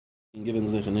Given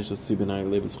sich ein nicht zu benai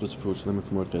Lebensschutz für schlimme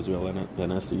für Mord Israel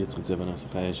and Esther Yitzchak Zevan as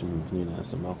Chayesh and Pnina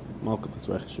as Malka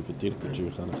Pasrach Shifatir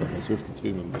Kajir Khan as Rif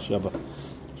Kitzvim and Shaba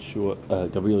Shua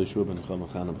Gabriel Shua ben Khan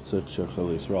B'Tzich Shar Chal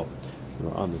Yisrael.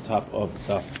 We're on the top of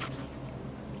the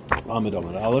Amid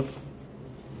Amid Aleph.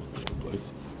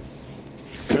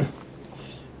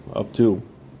 Up to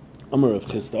Amar of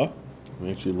Chista. We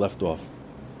actually left off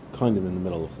kind of in the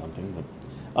middle of something, but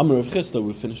Amar of Chista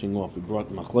we're finishing off. We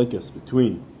brought Machlekes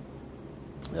between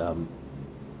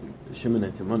Shimon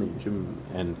and Timoni,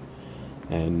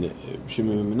 and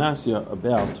Shimon and Manasseh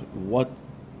about what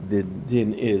the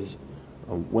din is.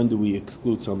 When do we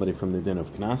exclude somebody from the din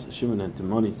of Knas? Shimon and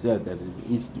Timoni said that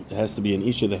it has to be an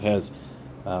Isha that has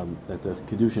that the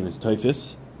Kedushin is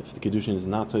Toifis. If the Kedushin is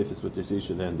not Toifis with this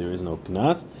Isha, then there is no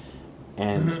Knas.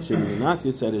 And Shimon and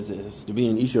Manasseh said it has to be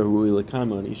an Isha Ru'i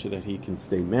L'Kama, an Isha that he can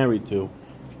stay married to.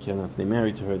 If he cannot stay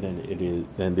married to her,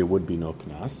 then there would be no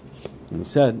Knas. And we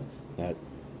said that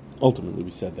ultimately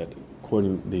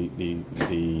according the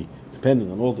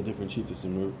depending on all the different shittas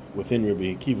within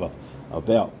Rabbi Akiva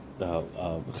about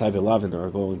Chayve Lavin are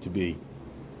going to be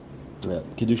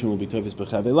Kedushin will be Tofis by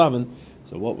Chayve Lavin.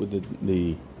 So what would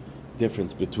the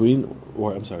difference between,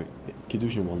 or I'm sorry,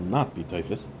 Kedushin will not be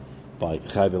Tofis by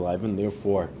Chayve Lavin.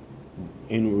 Therefore,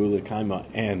 in Ru'ul Kaima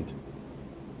and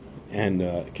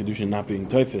Kedushin not being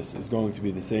Tofis is going to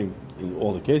be the same in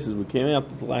all the cases. We came out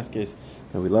that the last case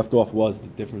that we left off was the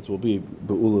difference will be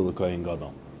Be'ula L'Koyin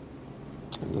Gadol.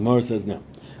 The Gemara says now,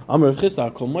 Amar of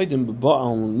Chista, Kol Moedim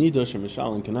B'Ba'al Nida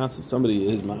Shemishal Kanas. If somebody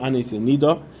is Ma'anis in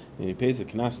Nida and he pays a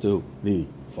Kanas to the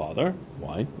father,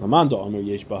 why? Lamanda Amar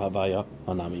Yesh B'Havaya,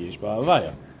 Anami Yesh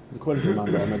B'Havaya. According to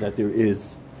Lamanda Amar that there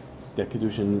is that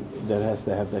Kedushin that has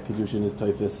to have that Kedushin is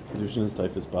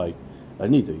Taifis by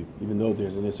Nida, even though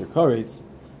there's an Isser Kares,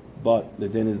 but the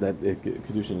din is that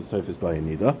Kedushin is Taifis by a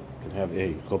Nida. You can have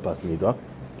a Chopas Nida,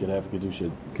 you can have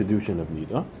Kedushin of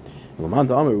Nida.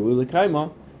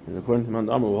 And according to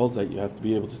Manda Amar, who holds that you have to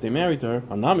be able to stay married to her,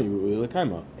 Hanami Ru'il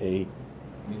Kaima, a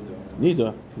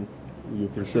Nida, you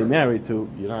can stay married to,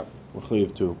 you're not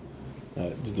mechuyev to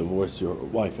divorce your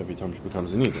wife every time she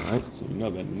becomes a Nida, right? So you know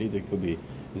that Nida could be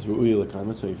is Ru'il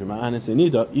Kaima, so if you're Ma'anis a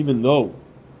Nida, even though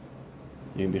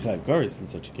you can be Chayav Karis in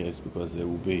such a case, because it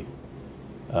will be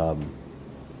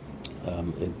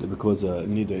because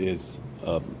Nida is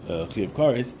Chayav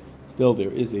Karis, still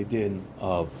there is a din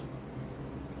of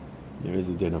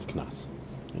Knas.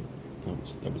 Okay.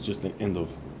 That was just the end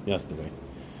of yesterday.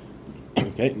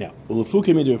 Okay, now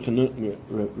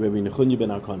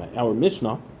our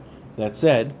Mishnah that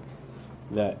said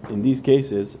that in these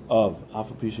cases of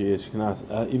Afal Pisha Yesh Knas,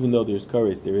 even though there's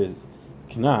Kares, there is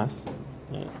Knas.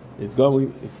 It's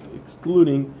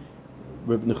excluding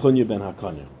Reb Nechunya ben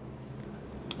Hakanya.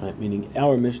 Right, meaning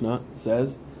our Mishnah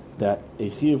says that a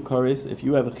Chi of Kares, if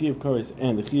you have a Chi of Kares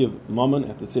and a Chi of Mammon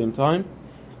at the same time,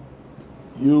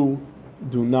 you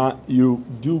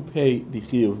do pay the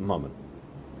Chi of Mammon.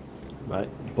 Right?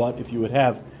 But if you would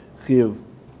have Chi of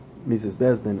Mrs.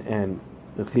 Bezdin and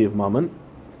the Chi of Mammon,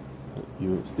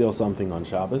 you steal something on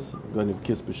Shabbos, you're going to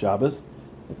kiss b'Shabbos,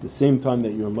 at the same time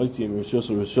that you're Moitzi and Rishus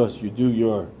or Rishus, you do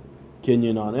your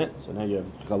Kinyan on it, so now you have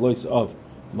Chalois of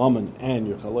Mammon and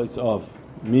your Chalois of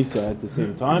Misa at the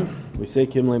same time. We say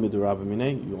Kimle Midraba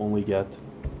Mineh, you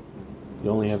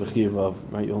only have a chiv of,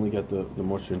 right? You only get the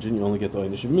more stringent. You only get the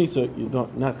einish of misa. You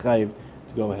don't not chayiv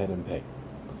to go ahead and pay.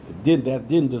 That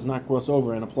din does not cross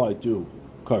over and apply to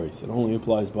karis. It only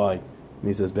applies by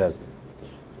misa's bezdin.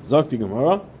 Zakti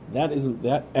Gemara. That isn't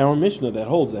that our Mishnah that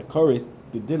holds that karis,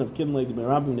 the din of kimlei de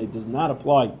merabune does not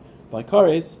apply by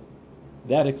karis.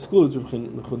 That excludes Reb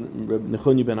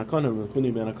Nechunya ben Hakana. Reb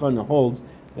Nechunya ben Hakana holds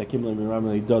that Kimlei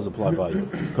Mirameli does apply by you.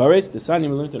 Kares, the Sani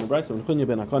we learned in the Brisa, Nechunya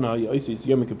ben Hakana, it's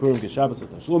Yom Kippurim Keshabbos at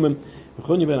Tashlumim.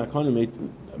 Nechunya ben Hakana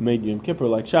made Yom Kippur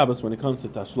like Shabbos when it comes to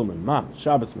Tashlumim. Ma,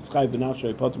 Shabbos, Mischai ben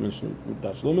Ashrei Potter in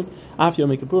Tashlumim. Af Yom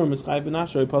Kippurim, Mischai ben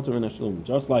Ashrei Potter in Tashlumim.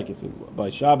 Just like if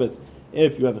by Shabbos,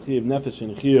 if you have a Chi of Nefesh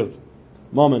and a Chi of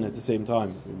Mammon at the same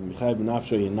time, Mischai ben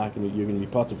Ashrei, you're going to be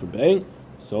Potter for paying.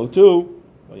 So too,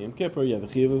 by Yom Kippur, you have a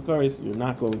Chi of Kares, you're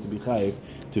not going to be Chayiv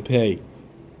to pay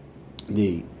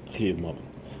the Chi of Mammon.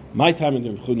 My time in the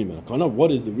Nechunya ben Hakana,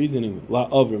 what is the reasoning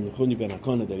of Reb Nechunya ben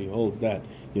Hakana that he holds that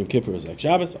Yom Kippur is like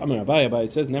Shabbos? Amar Abaye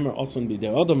says, Nemer Osun b'dei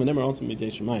Adam and Nemer Osun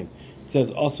b'dei Shemayim. It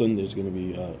says Osun, there's going to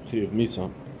be Chi of Misa.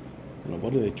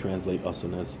 What do they translate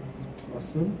Osun as?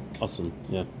 Osun? Osun,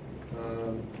 yeah.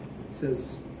 It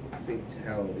says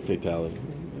fatality. Fatality.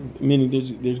 Meaning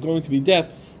there's going to be death.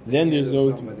 Then there's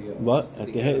going to what?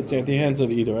 It's at the hands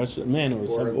of either a man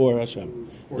or Hashem.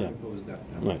 Yeah.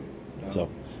 Right. So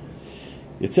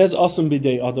it says Asum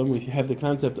b'dei Adam. We have the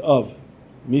concept of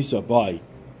misa by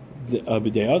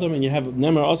b'dei adam, and you have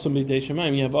nemer also b'dei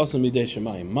shemayim. You have also b'dei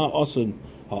shemayim. Ma also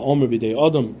ha'omer b'dei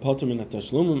adam patur min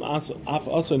tashlumim. Af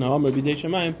also ha'omer b'dei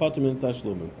shemayim patur min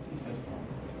tashlumim.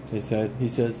 He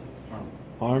says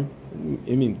harm.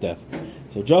 It means death.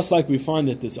 So just like we find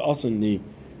that this also the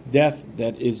death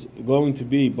that is going to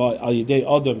be by al yidei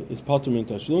adam is patur min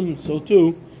tashlumim, so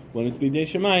too when it's b'dei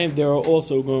shemayim there will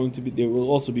also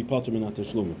be patur min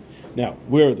tashlumim. Now,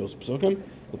 where are those psukim?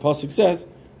 The pasuk says,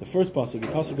 the first pasuk, the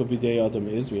pasuk of b'dei adam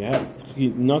is we have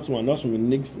natu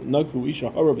anashim nagfu isha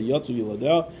hara v'yatzu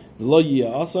yiladeh v'lo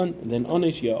yiyah asan, and then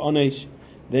onesh yiyah onesh,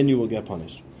 then you will get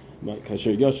punished. So the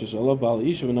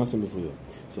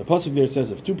pasuk there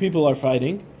says if two people are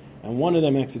fighting and one of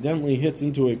them accidentally hits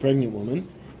into a pregnant woman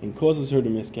and causes her to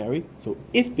miscarry, so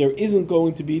if there isn't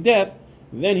going to be death,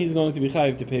 then he's going to be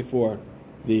chayiv to pay for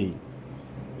the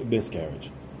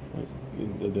miscarriage.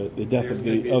 The death of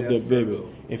the baby.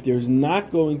 If there's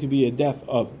not going to be a death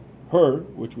of her,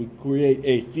 which would create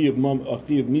a chiyuv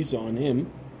misa on him,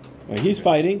 right? He's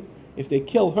fighting. If they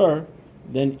kill her,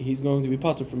 then he's going to be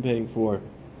patur from paying for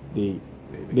the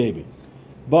baby.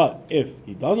 But if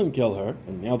he doesn't kill her,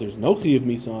 and now there's no chiyuv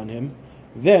misa on him,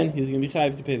 then he's going to be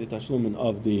chayiv to pay the tashlumin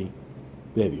of the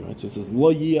baby. Right? So it says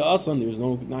lo yiyah asan. There's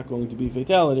not going to be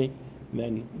fatality.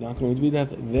 Then not going to be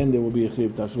death. Then there will be a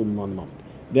chiyuv tashlumin on the moment.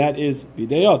 That is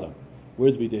b'dei adam.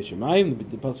 Where's b'dei shemayim?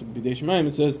 The pasuk b'dei shemayim,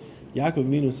 it says Yaakov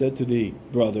Avinu said to the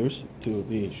brothers, to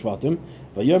the shvatim,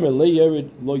 "Vayomer lo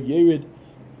yerid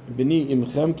b'ni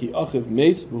imchem ki achiv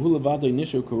meis v'hu levadei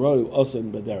nishu koroyu asan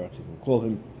b'derech." Call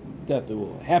him death. It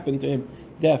will happen to him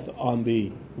death on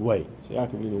the way. So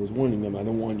Yaakov Avinu was warning them, "I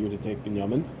don't want you to take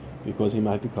Binyamin because he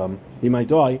might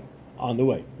die on the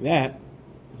way." That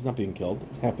is not being killed;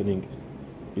 it's happening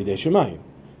b'dei shemayim.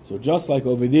 So just like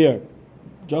over there.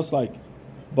 Just like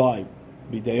by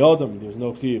b'dei adam, there's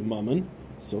no chiyuv mammon.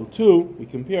 So too, we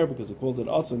compare because it calls it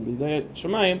asan b'dei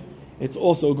shemayim. It's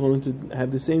also going to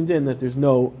have the same din that there's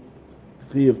no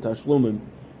chiyuv tashlumim,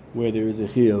 where there is a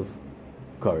chiyuv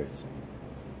kares.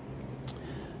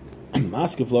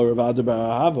 Maskeflo Rav Ada bar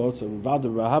Ahava. So Rav Ada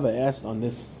bar Ahava asked on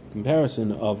this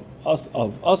comparison of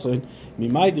asan,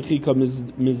 mimai dechika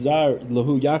mizar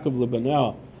lahu Yaakov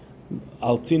lebanah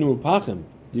al tinu pachim.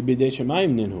 Who said that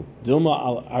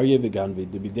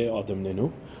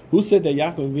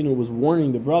Yaakov Avinu was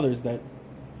warning the brothers that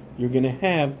you're going to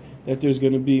have, that there's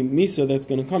going to be Misa that's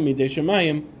going to come Midei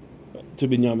Shemayim to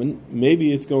Binyamin?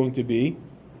 Maybe it's going to be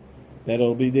that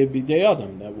it'll be the Bidei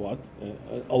Adam, that what?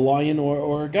 A lion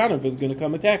or a Ganav is going to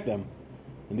come attack them.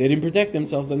 And they didn't protect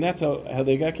themselves, and that's how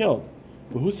they got killed.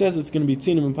 But who says it's going to be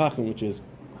Tzinim and Pachim, which is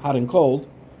hot and cold?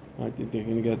 I think they're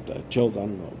going to get chills. I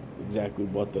don't know exactly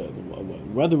what the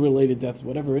weather-related deaths,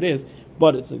 whatever it is,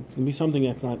 but it's going to be something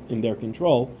that's not in their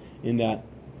control, in that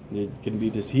there can be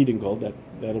this heat and cold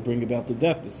that'll bring about the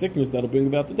death, the sickness that'll bring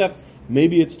about the death.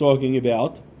 Maybe it's talking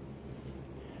about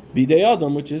Bidei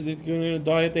Adam, which is it's going to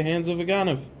die at the hands of a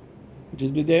Ganav, which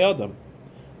is Bidei Adam.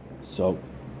 So,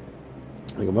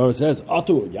 the Gemara says,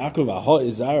 Atu, Yaakov, Aha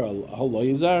Izar, Aha Lo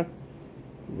Izar.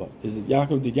 Is it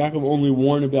Yaakov? Did Yaakov only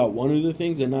warn about one of the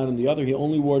things and not on the other? He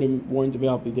only warned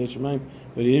about Bidei Shemayim,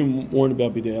 but he didn't warn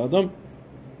about Bidei Adam.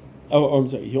 I'm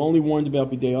sorry. He only warned about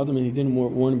Bidei Adam and he didn't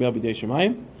warn about Bidei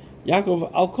Shemayim.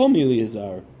 Yaakov al Kol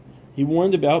Miliyazar. He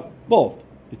warned about both.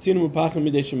 B'tzinu Upachim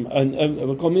Bidei Shemayim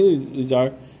and Kol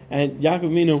Miliyazar, and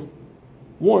Yaakov Avinu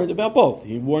warned about both.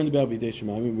 He warned about Bidei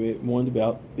Shemayim. He warned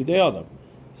about Bidei Adam.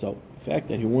 So the fact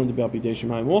that he warned about Bidei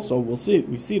Shemayim also,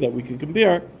 we see that we can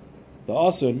compare the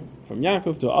asan from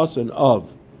Yaakov to asan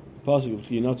of the pasuk of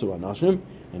Chinatzu Anashim,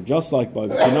 and just like by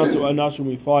Chinatzu Anashim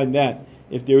we find that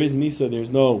if there is Misa there's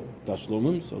no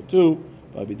Tashlumim, so too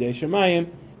by Bidei Shemayim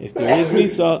if there is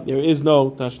Misa there is no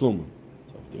Tashlumim.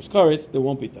 So if there's Kares there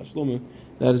won't be Tashlumim.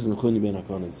 That is Mechuni ben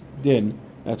Akana's din.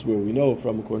 That's where we know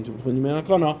from according to Mechuni ben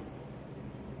Akana,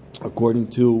 according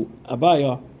to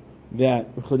Abaya,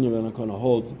 that Mechuni ben Akana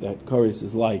holds that Kares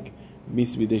is like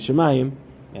Misa Bidei Shemayim,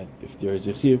 that if there is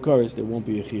a chiyuv kares, there won't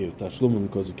be a chiyuv tashlumim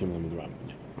because of kimlam midraim.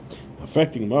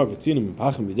 Affecting more of tzinim and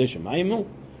pachim b'dei shemayim.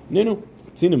 Ninu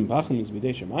tzinim and pachim is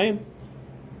b'dei shemayim.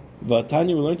 V'tanya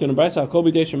we learned in the brayso kol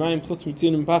b'dei shemayim chutz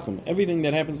tzinim and pachim. Everything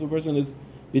that happens to a person is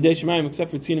b'dei shemayim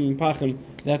except for tzinim and pachim.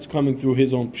 That's coming through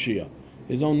his own pshia.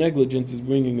 His own negligence is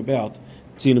bringing about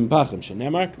tzinim and pachim.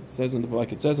 Shenemar says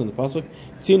like it says in the pasuk,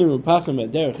 tzinim and pachim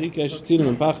at derech ikesh. Tzinim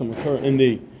and pachim occur in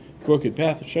the crooked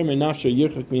path. Shemer nafsha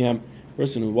yirchak mihem.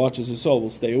 Person who watches his soul will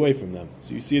stay away from them.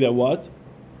 So you see that what?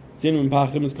 Tzinim and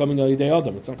Pachim is coming al Yidei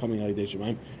Adam. It's not coming al Yidei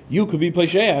Shemayim. You could be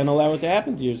Pesheya and allow it to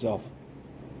happen to yourself.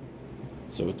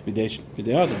 So it's Bidei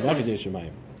Adam, not Bidei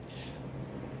Shemayim.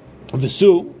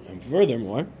 V'su, and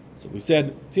furthermore, so we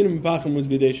said Tzina Mipachim was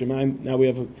Bidei Shemaim. Now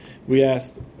we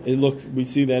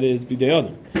see that it is Bidei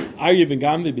Adam. Arya ben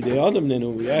Gamvi Bidei Adam.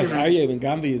 Then we asked Arya ben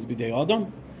Gamvi is Bidei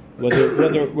Adam.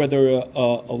 Whether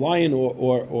a lion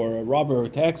or a robber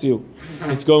attacks you,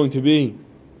 it's going to be,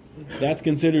 that's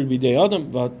considered Bidei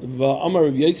Adam. Amar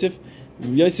Rabbi Yosef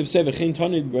said v'chein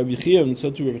tanid Rabbi Chia, and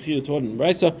so too Rabbi Chia taught in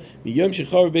Brisa Miyom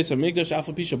Shechar Beis Hamikdash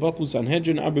Afal Pi Shabbatlu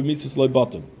Sanhedrin Arba Misas Lo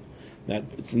Batim. That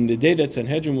it's in the day that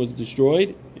Sanhedrin was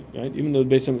destroyed, right? Even though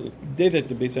the day that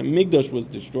the Beis Hamikdash was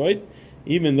destroyed,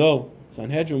 even though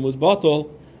Sanhedrin was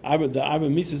batal, the Arba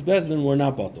Misas Bezdin were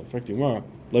not batal.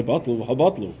 Lo Batlu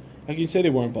Habatlu. How can you say they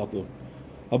weren't batal?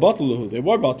 Habatlu, they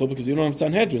were batal because you don't have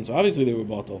Sanhedrin, so obviously they were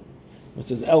batal. It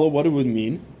says Ella, what it would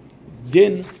mean?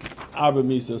 Din Arba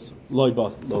Misas Lo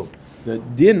Batlu. The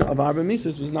din of Arba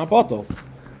Misas was not batal.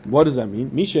 What does that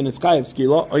mean? Misha and Chayev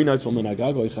Skila Oinai from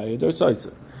Menagag Oichayev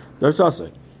Dersaisa.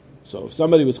 So if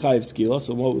somebody was chayiv skila,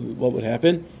 so what would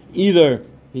happen? Either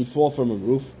he'd fall from a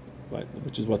roof, right,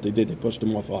 which is what they did. They pushed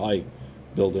him off a high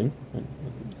building, right,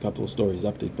 a couple of stories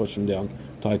up. They pushed him down,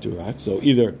 tied to a rack. So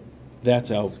either that's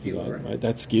how skila, right?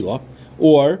 That's skila,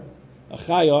 or a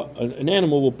chaya, an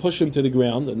animal will push him to the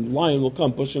ground, and the lion will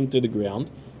come push him to the ground.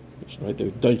 Which, right,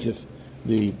 they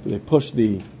push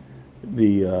the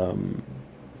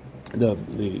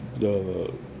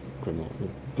criminal.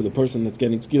 For the person that's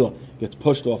getting skila gets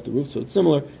pushed off the roof, so it's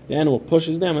similar. The animal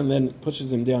pushes them and then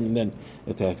pushes him down and then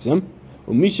attacks him.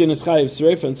 Umishin is chayiv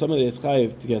sreifa, and somebody is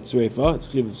chayiv to get sreifa. It's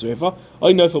chayiv sreifa.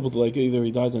 Either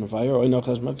he dies on a fire,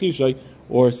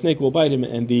 or a snake will bite him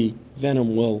and the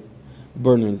venom will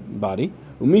burn his body.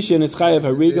 Umishin is chayiv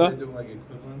hariga.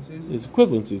 It's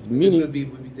equivalencies. Meaning, would be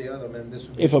the other, and this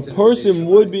would be if a person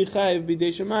would be chayiv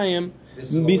bidei shemayim,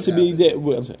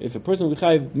 if a person would be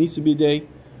chayiv misa bidei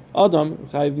Adam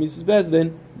chayiv misas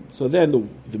bezdin, so then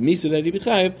the misa that he be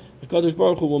chayiv, the Kadosh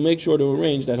Baruch Hu will make sure to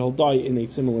arrange that he'll die in a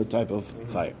similar type of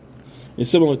fire, in a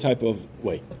similar type of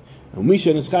way. And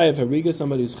misha is chayiv hariga,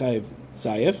 somebody who's chayiv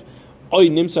sayif, oy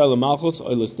nimsa lemalchus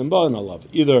oy listim ba'an alav.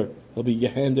 Either he'll be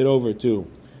handed over to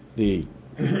the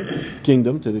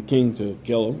kingdom, to the king to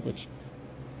kill him, which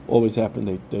always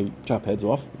happened. They chop heads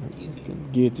off,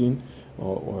 guillotine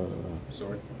or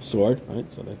sword,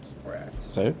 right? So that's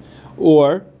okay.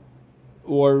 Or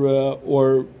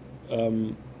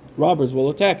robbers will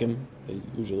attack him. They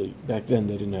usually, back then,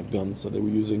 they didn't have guns, so they were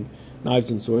using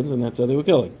knives and swords, and that's how they were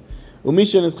killing.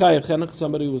 Umishan is chayav chenek,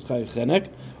 somebody who was chayav chenek.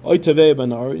 Oy tavei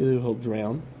banar, either he'll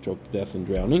drown, choke to death and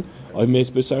drowning. Oy mes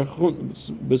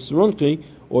besrunchi,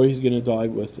 or he's going to die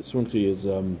with, srunchi is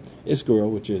iskara,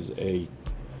 which is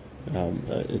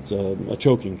it's a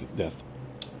choking death.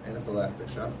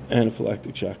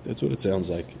 Anaphylactic shock. That's what it sounds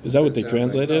like. Is that what they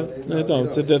translate it? No,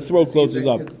 it's that the throat closes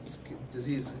up.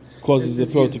 Disease causes the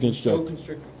throat to constrict. So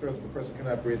constricted throat, the person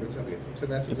cannot breathe or something. So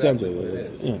that's exactly what it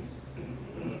is. Yeah.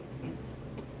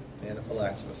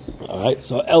 Anaphylaxis. All right.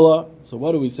 So Ella. So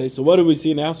what do we say? So what do we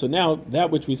see now? So now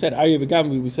that which we said, Arya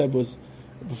v'Gamvi, we said was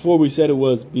before we said it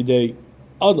was bidei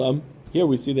Adam. Here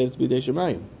we see that it's bidei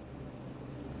Shemayim.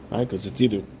 Right? Because it's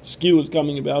either skew is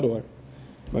coming about or.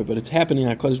 Right, but it's happening.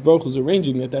 HaKadosh Baruch Hu is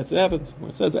arranging that that's what happens. When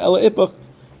it says Ela Ipach,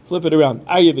 flip it around.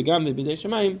 Arya v'Gamvi b'dei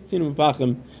Shemayim, Tzinu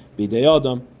Mipachim b'dei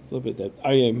Adam. Flip it that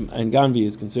Arya and Gamvi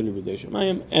is considered b'dei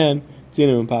Shemayim, and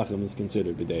Tzinu Mipachim is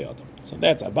considered b'dei Adam. So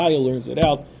that's Abaya learns it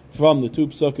out from the two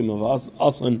psukim of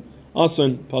Asan,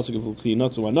 pasuk of L'chi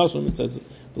Notzu Anashim. It says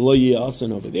V'lo Yeh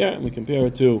Asan over there, and we compare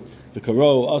it to the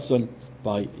Karo Asan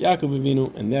by Yaakov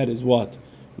Avinu, and that is what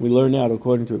we learn out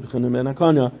according to Rabbi Chanan ben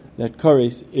Akanya, that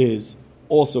Kares is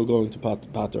also going to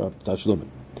pater up Tashlumin.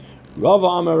 Rava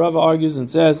argues and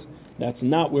says that's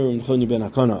not where Rabbi ben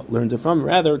Akana learns it from.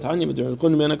 Rather, Tanya Rabbi ben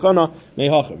Akana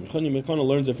meihacher. Rabbi ben Akana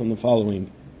learns it from the following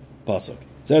pasuk.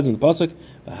 It says in the pasuk,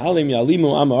 "V'halim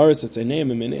yalimu am haaretz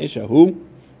etzeneim min eshahu."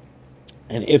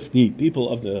 And if the people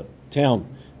of the town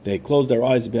they close their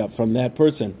eyes about from that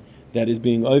person that is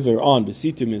being over on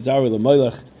besitim mizar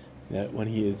lemelech, that when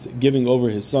he is giving over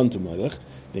his son to Melech,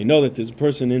 they know that there's a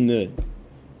person in the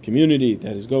community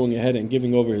that is going ahead and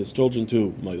giving over his children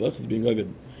to Melech. He's being over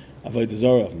Avodah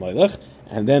Zarah of Melech,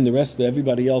 and then the rest of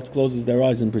everybody else closes their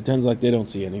eyes and pretends like they don't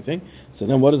see anything. So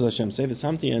then what does Hashem say?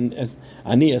 V'samti and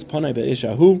ani es panai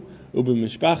be'ishahu ubi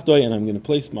mishpachtoi, and I'm going to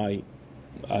place my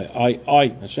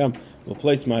Hashem will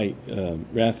place my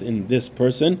wrath in this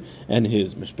person and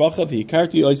his mishpacha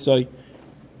v'yikarti oisai,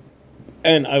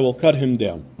 and I will cut him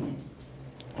down.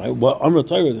 Right? Well, Amr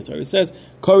Torah, the Torah says,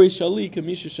 Kari shali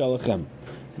kamisha shalachem.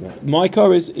 My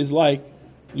kares is like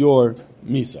your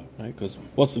misa, right? Because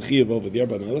what's the chiyuv over there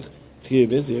by Melech?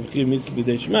 Chiyuv is you have chiyuv misas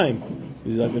b'dei Shemayim.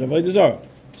 He's like an avodah zarah.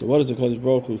 So what does the Kodesh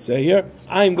Baruch Hu say here?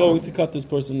 I'm going to cut this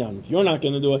person down. If you're not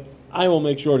going to do it, I will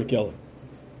make sure to kill him.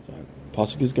 So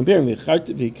Pasuk is comparing the fact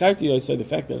that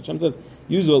Hashem says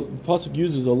Pasuk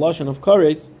uses a lashon of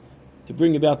kares to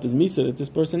bring about the misa that this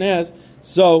person has.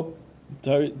 So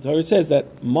Torah says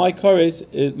that my kares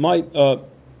is my kares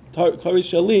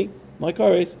shali, my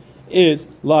kares is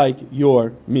like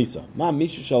your misa. Ma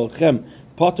misha shalchem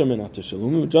pater min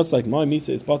tashlumim, just like my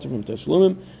misa is pater from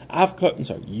tashlumim. I'm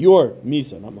sorry, your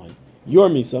misa, not mine. Your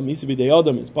misa b'dei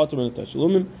adam is pater min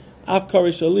tashlumim. Av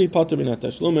kares shali pater min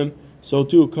tashlumim. So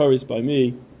too kares by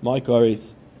me, my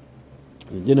kares.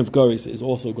 The din of kares is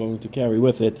also going to carry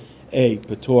with it a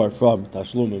patur from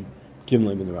tashlumim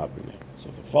kimlim in the rabbinah. So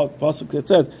the pasuk that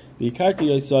says v'yikarti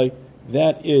yosai,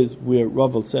 that is where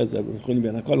Ravel says that when Chuni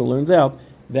ben Hakana learns out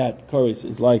that kares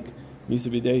is like misa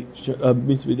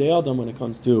b'dei adam when it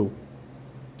comes to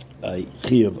a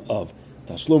chiyuv of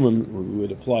tashlumim. We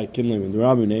would apply kimlim in the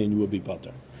rabbinah and you would be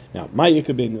patur. Now, my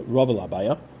yikabin Ravel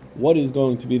Abaya. What is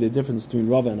going to be the difference between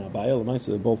Rava and Abaya? Lamaisa,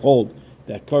 they both hold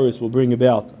that kares will bring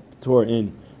about Torah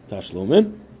in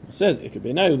Tashlumin. It says the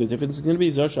difference is going to be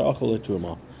Zar Sha'achal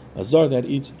Truma, a Zar that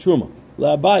eats Truma.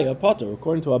 La Abaya Pater,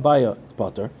 according to Abaya, it's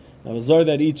Pater. Now, a Zar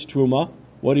that eats Truma,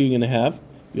 what are you going to have?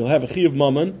 You'll have a Chiyav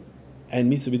Mammon and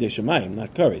Misa B'dei Shemayim,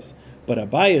 not kares. But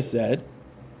Abaya said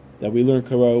that we learn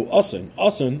Karau Asun.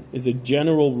 Asun is a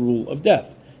general rule of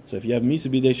death. So if you have Misa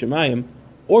B'dei Shemayim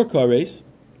or kares,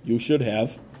 you should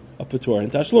have a patur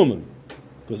and tashlumim,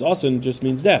 because asin just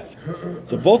means death.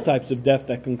 So both types of death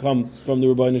that can come from the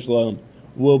Rebbeinu Shalom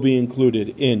will be included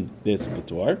in this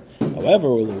patur. However,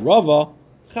 Rava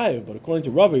chayev, but according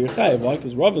to Rava, you're chayev. Why?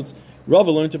 Because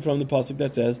Rava learned it from the pasuk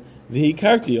that says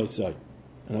v'hikarti osai,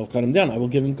 and I'll cut him down. I will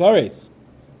give him kares.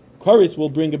 Kares will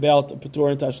bring about a patur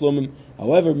and tashlumim.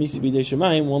 However, misi b'dei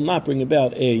shemayim will not bring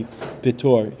about a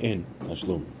patur in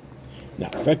tashlumim. Now,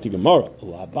 effect to Gemara,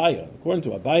 Abaya, according to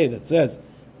Abaya, that says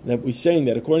that we're saying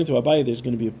that according to Abaya, there's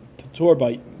going to be a patur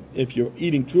by if you're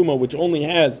eating truma, which only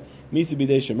has misi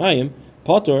b'dei shemayim,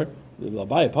 patur,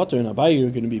 Abaya patur, and Abaya you're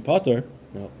going to be patur.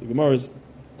 Now, the Gemara's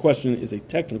question is a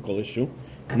technical issue,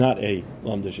 not a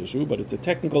lamdish issue, but it's a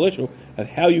technical issue of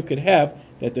how you could have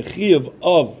that the chiyuv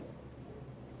of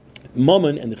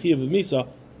mammon and the chiyuv of misa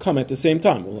come at the same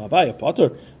time. Well, Abaya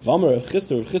patur, V'amar Rav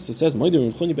Chisda says,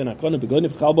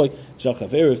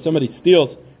 if somebody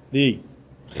steals the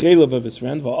chaylev of his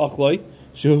friend, va'achloi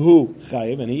shehu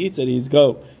chayiv, and he eats it, he's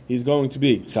going to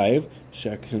be chayiv.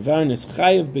 She'kvarnis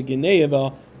chayiv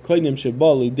begeneva koidim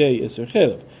sheba lidei iser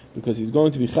chaylev, because he's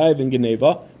going to be chayiv in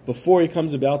geneva before he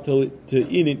comes about to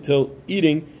eating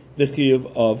the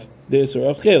chiyuv of the iser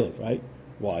of chaylev. Right?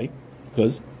 Why?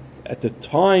 Because at the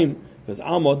time, because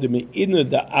Amod de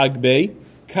agbe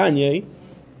kanye,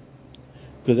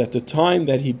 because at the time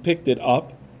that he picked it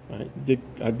up, right,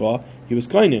 he was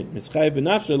koinen. Mitzchayev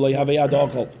b'nafshe lo yave yad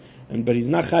ochel, but he's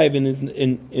not chayev in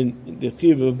the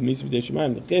chiv of misa b'dei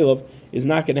shemayim. The chaylev is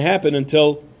not going to happen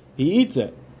until he eats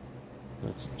it.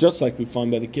 That's just like we find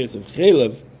by the case of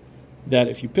chaylev, that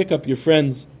if you pick up your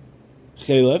friend's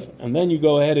chaylev and then you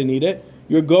go ahead and eat it,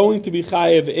 you're going to be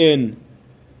chayev in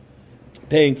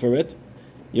paying for it.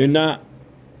 You're going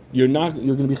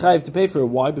to be chayiv to pay for it.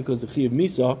 Why? Because the chiv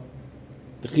misa,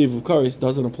 the chiv of kares,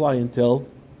 doesn't apply until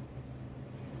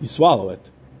you swallow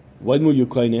it. When will you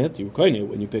koine it? You koine it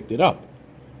when you picked it up.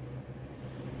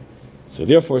 So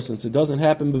therefore, since it doesn't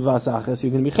happen b'vasachas,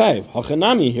 you're going to be chayiv.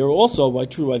 Hachanami here also, by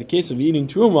the case of eating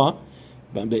truma,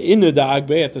 at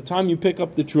the time you pick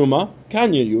up the truma,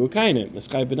 kanya, you were koine it.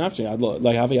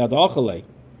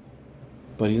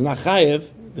 But he's not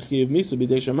chayiv. The Chiyav Misa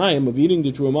B'dei Shemayim of eating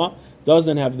the Truma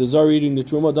doesn't have the Zar eating the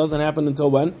Truma doesn't happen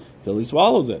until when? Until he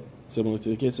swallows it. Similar to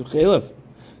the case of Chaylev.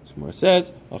 Shmar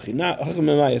says, what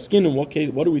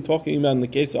are we talking about in the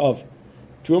case of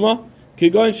Truma?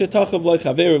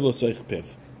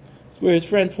 Where his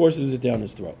friend forces it down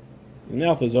his throat. His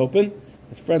mouth is open,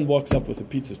 his friend walks up with a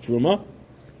piece of Truma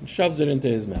and shoves it into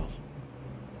his mouth.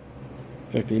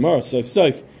 In fact, the Gemara,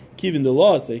 Soif, Kivin the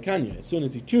law say Kanya. As soon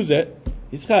as he chews it,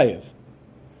 he's Chayev.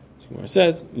 Where it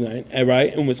says, right,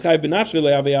 and the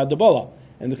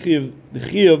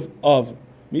chiyuv of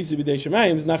misa b'dei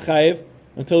shemayim is not chayiv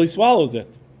until he swallows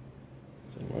it.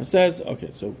 So where it says, okay,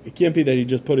 so it can't be that he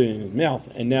just put it in his mouth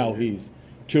and now he's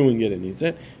chewing it and eats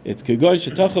it. It's kegoy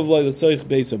shetachav loy l'soich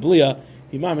beis abliya.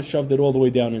 He mama shoved it all the way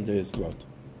down into his throat.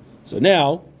 So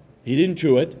now he didn't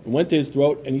chew it; it went to his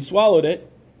throat and he swallowed it.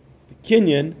 The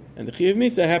kinyan and the chiyuv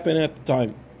misa happen at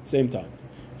the same time.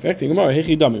 What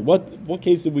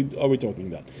case are we talking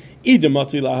about?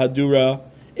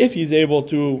 If he's able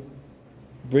to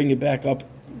bring it back up,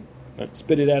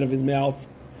 spit it out of his mouth,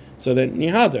 so then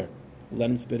nihader. let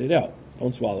him spit it out.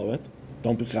 Don't swallow it.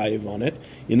 Don't be chayiv on it.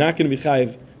 You're not going to be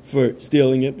chayiv for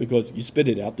stealing it because you spit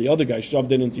it out. The other guy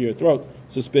shoved it into your throat,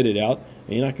 so spit it out.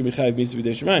 And you're not going to be chayiv misa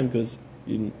b'dei shemayim because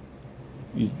you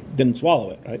didn't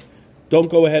swallow it, right? Don't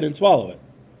go ahead and swallow it,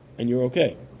 and you're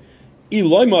okay.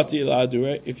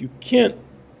 If you can't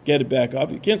get it back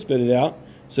up, you can't spit it out,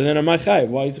 so then am I chayiv?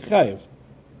 Why is it chayiv?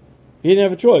 He didn't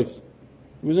have a choice.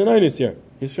 He was an einus here.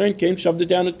 His friend came, shoved it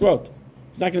down his throat.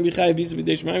 He's not going to be chayiv misa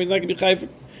b'dei shemayim. He's not going to be chayiv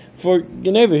for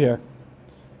geneva here.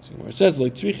 So where it says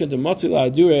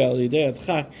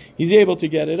he's able to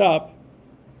get it up,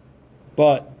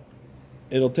 but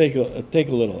it'll take a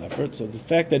little effort. So the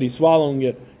fact that he's swallowing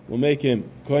it will make him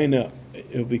koine.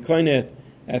 It'll be koine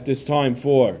at this time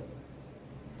for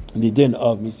the din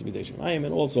of misa b'dei shemayim,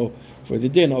 and also for the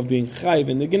din of being chayiv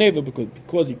in the geneva,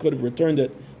 because he could have returned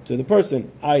it to the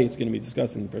person. It's going to be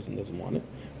disgusting. The person doesn't want it,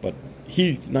 but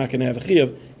he's not going to have a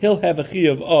chiyuv. He'll have a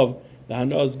chiyuv of the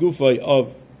hanaz gufay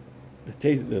of the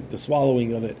taste, the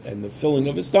swallowing of it, and the filling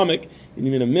of his stomach, and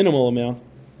even a minimal amount.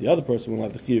 The other person will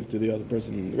have the chiyuv to the other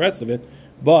person and the rest of it,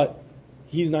 but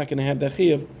he's not going to have that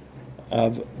chiyuv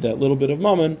of that little bit of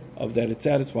mammon, of that it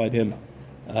satisfied him,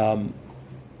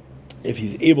 if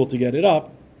he's able to get it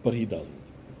up, but he doesn't.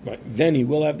 Right? Then he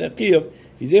will have that chiyuv.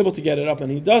 If he's able to get it up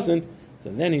and he doesn't, so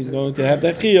then he's going to have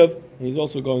that chiyuv, and he's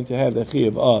also going to have the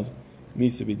chiyuv of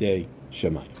misa b'dei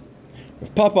shemayim.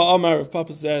 Rav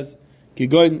Papa says,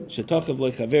 it's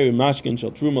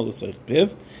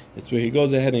where he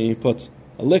goes ahead and he puts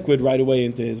a liquid right away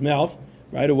into his mouth.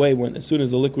 Right away, as soon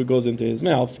as the liquid goes into his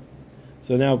mouth,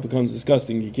 so now it becomes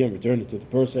disgusting. He can't return it to the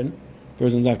person. The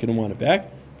person's not going to want it back.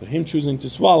 But him choosing to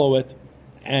swallow it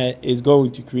is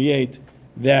going to create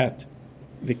that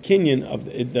the kinyan of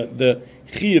the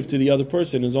chiyuv to the other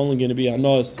person is only going to be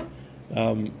anos,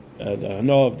 the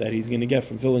anov that he's going to get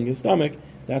from filling his stomach.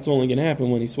 That's only going to happen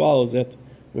when he swallows it,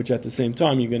 which at the same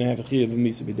time you're going to have a chiyuv of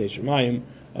misa b'dei shemayim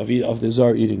of the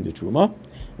zar eating the truma.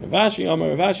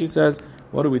 Ravashi says,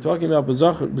 what are we talking about?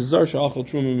 Bizar she'achal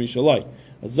truma mishalai,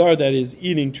 a zar that is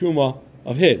eating truma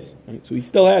of his. Right? So he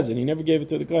still has it. He never gave it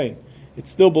to the kohen. It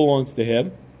still belongs to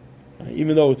him,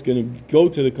 even though it's going to go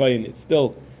to the kohen. It's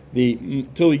still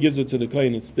till he gives it to the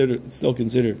kohen. It's still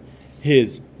considered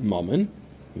his mammon.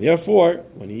 Therefore,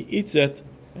 when he eats it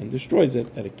and destroys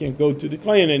it, that it can't go to the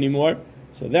kohen anymore.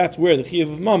 So that's where the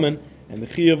chiyuv of mammon and the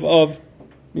chiyuv of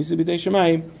misa b'dei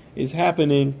shemayim is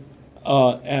happening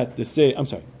at the same. I'm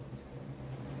sorry,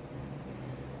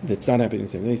 that's not happening the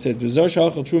same. Then he says b'zar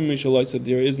shachal trum mishalai, said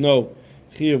there is no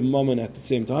chiyuv mammon at the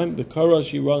same time. The kara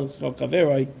shiran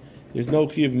chaverai, there's no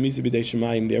chiyuv misa b'dei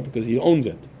shemayim there because he owns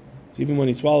it. So even when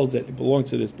he swallows it, it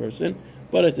belongs to this person.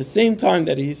 But at the same time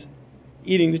that he's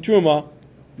eating the truma,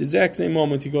 the exact same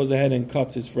moment he goes ahead and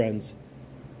cuts his friend's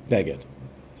beged.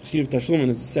 Chiyuv tashlumin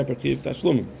is a separate chiyuv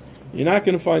tashlumin. You're not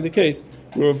going to find the case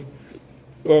where,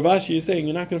 or Rav Ashi is saying,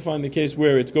 you're not going to find the case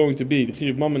where it's going to be the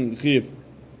chiyuv mammon and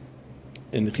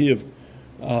the chiyuv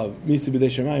misa b'dei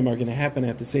shemayim are going to happen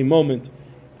at the same moment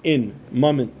in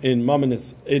one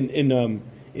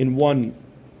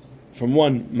from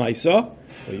one maisa.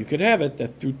 Or you could have it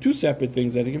that through two separate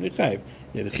things that are going to be chayiv.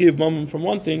 You have the chiyuv mammon from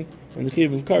one thing and the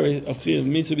chiyuv of chiyuv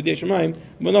misa b'dei shemayim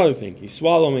from another thing. He's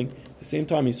swallowing. At the same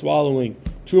time, he's swallowing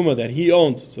truma that he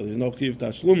owns, so there's no chiyuv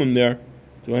tashlumim there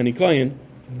to any kohen,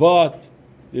 but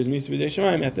there's misa b'dei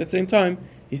shemayim. At that same time,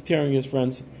 he's tearing his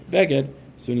friend's beged.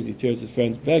 As soon as he tears his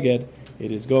friend's beged,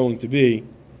 it is going to be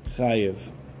chayiv.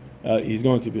 He's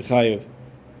going to be chayiv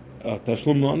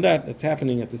tashlum on that. That's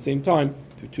happening at the same time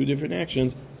through two different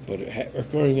actions, but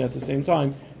occurring at the same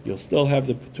time. You'll still have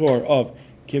the patur of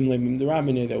kim lemim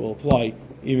derabineh that will apply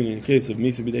even in the case of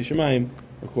misa b'dei shemayim,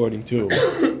 according to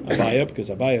Abaya, because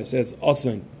Abaya says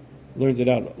asin, learns it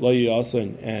out lo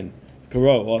asin and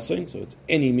karo asin, so it's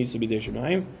any misa b'dei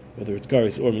shemayim, whether it's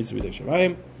karis or misa b'dei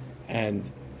shemayim,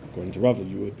 and according to Rava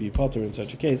you would be potter in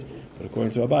such a case, but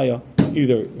according to Abaya,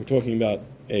 either we're talking about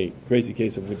a crazy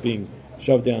case of it being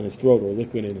shoved down his throat or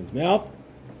liquid in his mouth,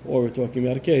 or we're talking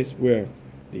about a case where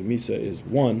the misa is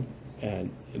one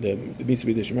and the misa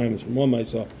b'dei shemayim is from one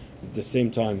misa. At the same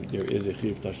time, there is a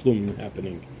chiyuv tashlum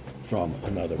happening from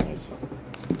another misa.